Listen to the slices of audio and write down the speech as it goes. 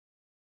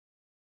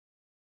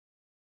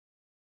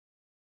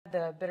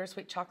The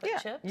bittersweet chocolate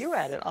chips. You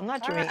add it. I'm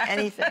not doing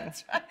anything.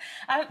 That's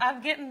right.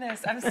 I'm getting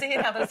this. I'm seeing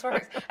how this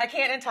works. I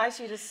can't entice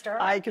you to stir.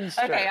 I can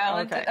stir.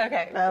 Okay,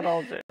 okay.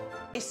 That'll do.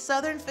 A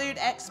Southern food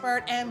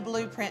expert and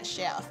blueprint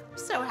chef.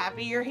 So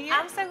happy you're here.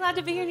 I'm so glad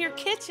to be in your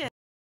kitchen.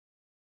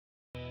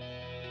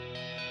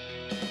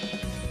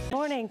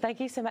 Morning.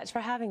 Thank you so much for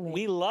having me.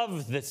 We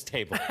love this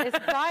table. It's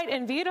bright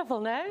and beautiful,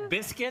 no?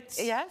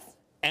 Biscuits. Yes.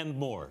 And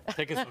more.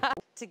 Take us.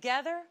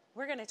 Together,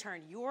 we're going to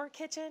turn your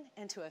kitchen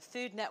into a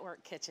Food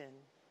Network kitchen.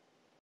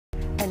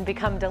 And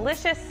become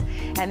delicious.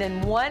 And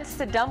then once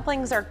the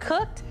dumplings are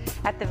cooked,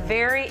 at the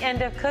very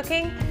end of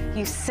cooking,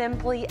 you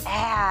simply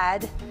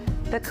add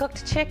the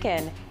cooked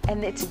chicken,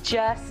 and it's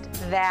just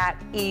that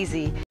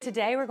easy.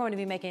 Today we're going to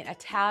be making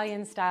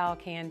Italian-style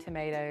canned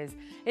tomatoes.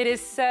 It is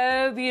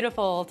so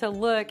beautiful to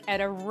look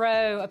at a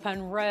row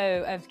upon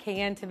row of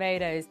canned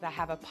tomatoes. I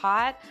have a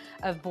pot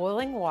of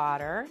boiling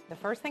water. The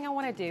first thing I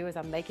want to do is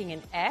I'm making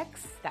an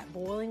X. That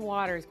boiling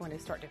water is going to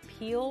start to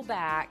peel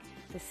back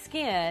the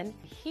skin.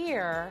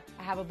 Here,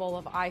 I have a bowl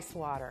of ice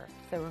water.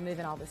 So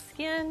removing all the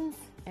skins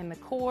and the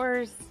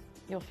cores.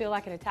 You'll feel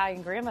like an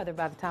Italian grandmother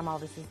by the time all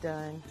this is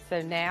done.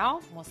 So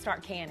now, we'll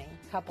start canning.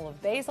 A couple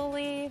of basil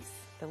leaves,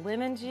 the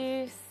lemon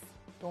juice,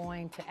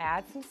 going to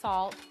add some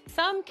salt.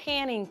 Some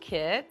canning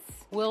kits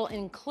will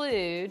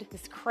include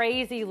this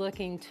crazy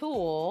looking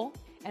tool,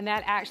 and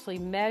that actually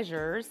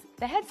measures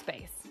the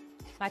headspace.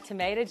 My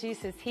tomato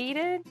juice is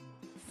heated.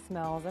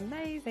 Smells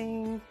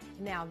amazing.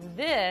 Now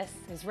this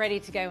is ready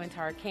to go into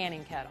our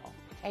canning kettle.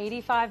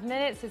 85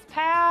 minutes has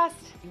passed.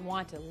 You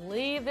want to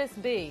leave this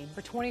be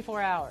for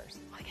 24 hours.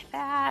 Look at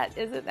that.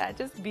 Isn't that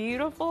just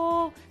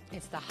beautiful?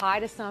 It's the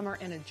height of summer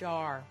in a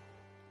jar.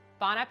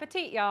 Bon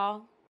appetit,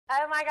 y'all.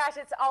 Oh my gosh,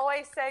 it's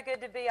always so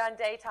good to be on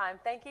Daytime.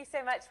 Thank you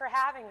so much for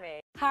having me.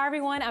 Hi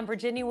everyone, I'm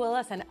Virginia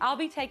Willis, and I'll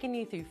be taking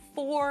you through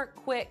 4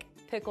 quick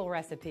pickle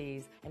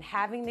recipes. And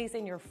having these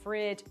in your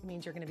fridge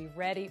means you're gonna be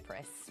ready for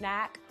a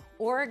snack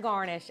or a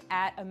garnish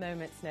at a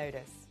moment's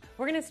notice.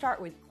 We're gonna start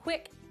with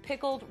quick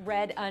pickled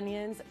red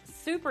onions,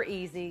 super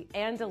easy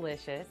and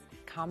delicious.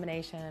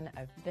 Combination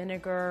of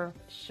vinegar,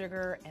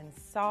 sugar, and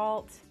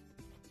salt.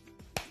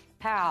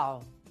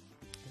 Pow,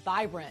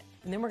 vibrant.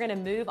 And then we're gonna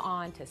move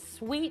on to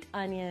sweet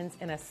onions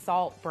in a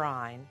salt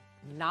brine.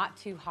 Not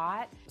too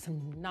hot, some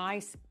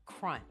nice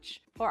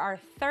crunch. For our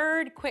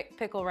third quick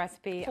pickle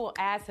recipe, we'll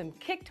add some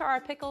kick to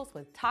our pickles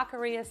with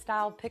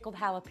taqueria-style pickled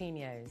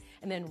jalapenos.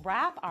 And then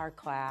wrap our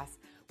class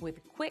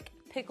with quick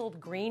pickled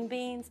green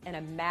beans and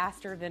a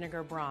master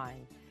vinegar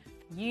brine.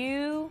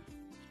 You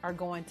are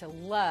going to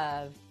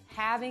love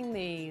having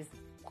these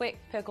quick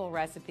pickle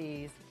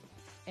recipes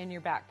in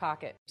your back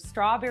pocket.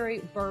 Strawberry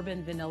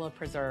bourbon vanilla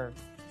preserves.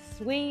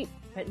 Sweet,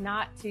 but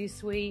not too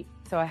sweet.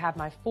 So I have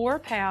my 4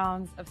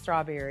 pounds of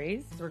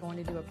strawberries. So we're going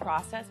to do a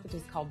process which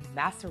is called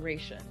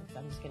maceration. So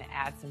I'm just gonna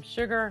add some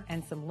sugar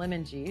and some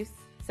lemon juice.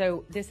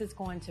 So this is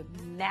going to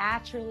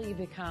naturally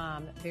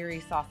become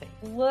very saucy.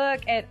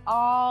 Look at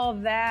all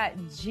that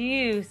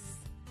juice.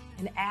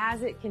 And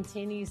as it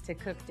continues to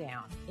cook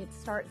down, it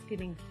starts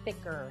getting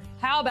thicker.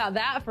 How about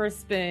that for a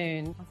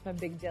spoon? That's my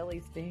big jelly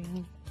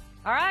spoon.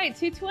 All right,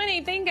 220,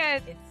 bingo.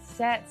 It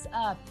sets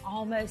up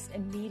almost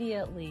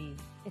immediately.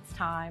 It's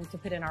time to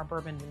put in our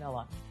bourbon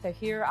vanilla. So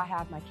here I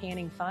have my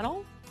canning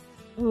funnel.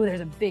 Ooh,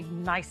 there's a big,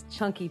 nice,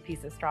 chunky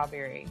piece of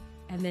strawberry.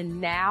 And then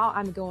now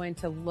I'm going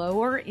to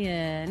lower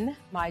in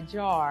my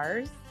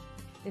jars.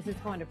 This is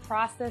going to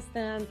process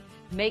them,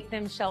 make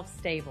them shelf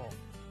stable.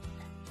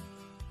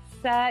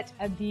 Such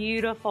a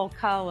beautiful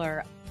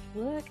color.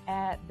 Look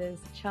at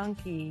this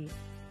chunky.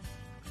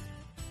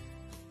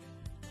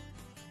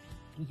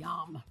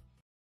 Yum.